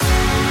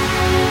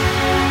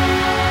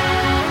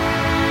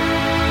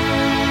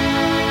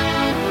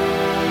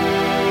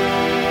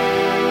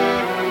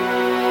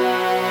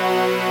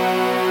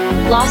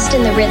Lost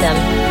in the rhythm,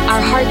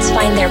 our hearts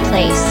find their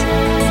place.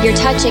 Your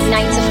touch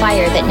ignites a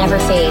fire that never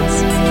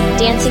fades.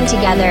 Dancing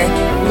together,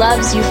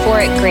 love's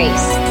euphoric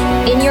grace.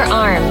 In your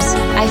arms,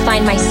 I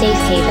find my safe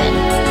haven.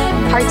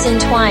 Hearts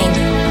entwined,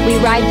 we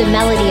ride the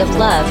melody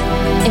of love.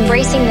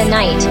 Embracing the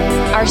night,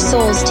 our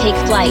souls take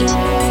flight.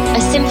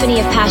 A symphony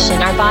of passion,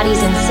 our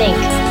bodies in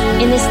sync.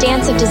 In this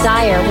dance of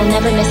desire, we'll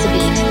never miss a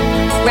beat.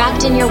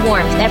 Wrapped in your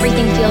warmth,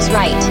 everything feels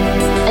right.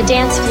 A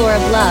dance floor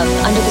of love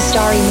under the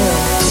starry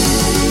moon.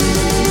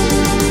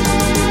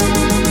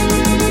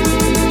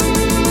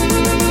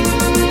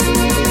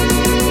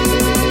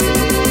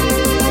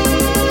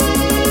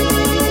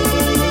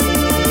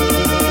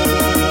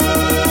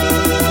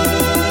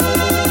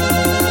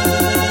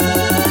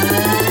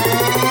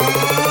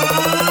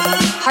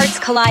 Hearts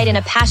collide in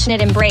a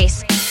passionate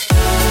embrace.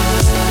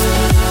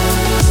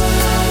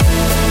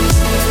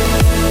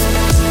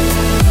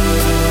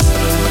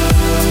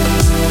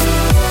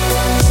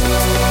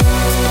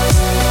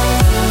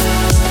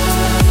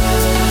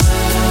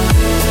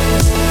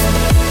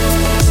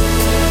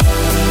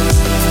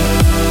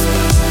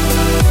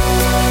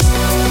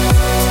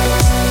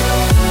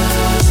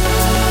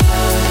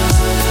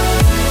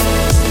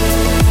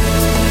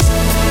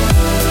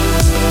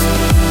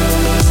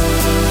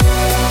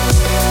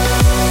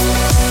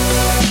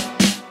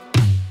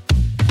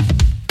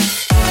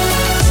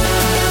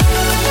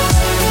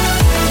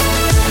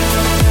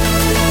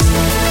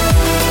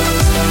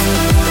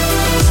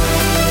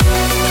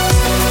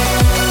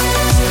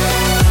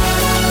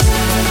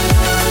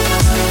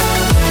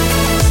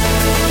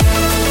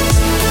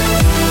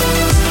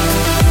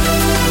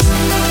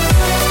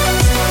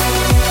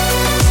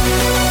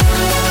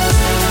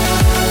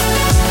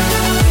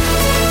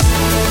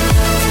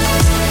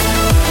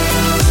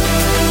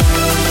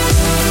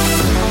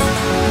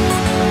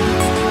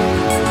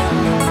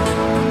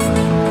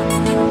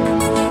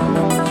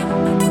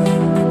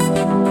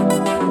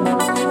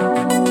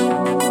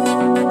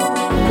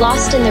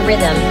 Lost in the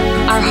rhythm,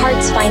 our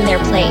hearts find their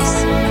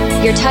place.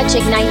 Your touch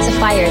ignites a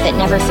fire that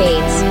never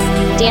fades.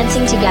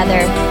 Dancing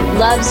together,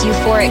 love's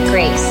euphoric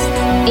grace.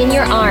 In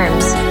your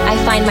arms, I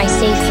find my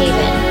safe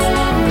haven.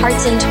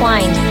 Hearts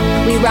entwined,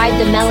 we ride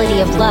the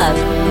melody of love.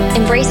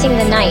 Embracing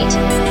the night,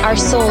 our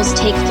souls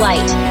take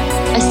flight.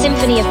 A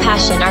symphony of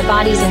passion, our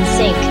bodies in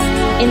sync.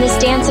 In this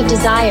dance of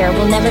desire,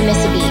 we'll never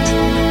miss a beat.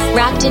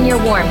 Wrapped in your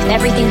warmth,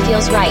 everything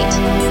feels right.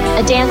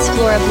 A dance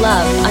floor of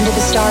love under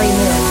the starry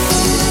moon.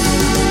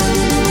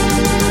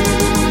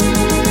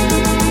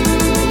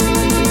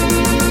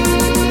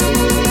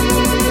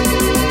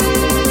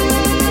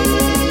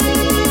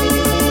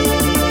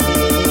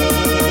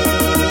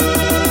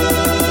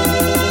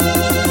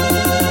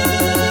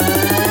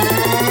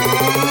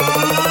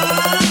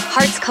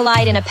 Hearts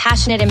collide in a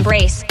passionate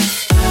embrace.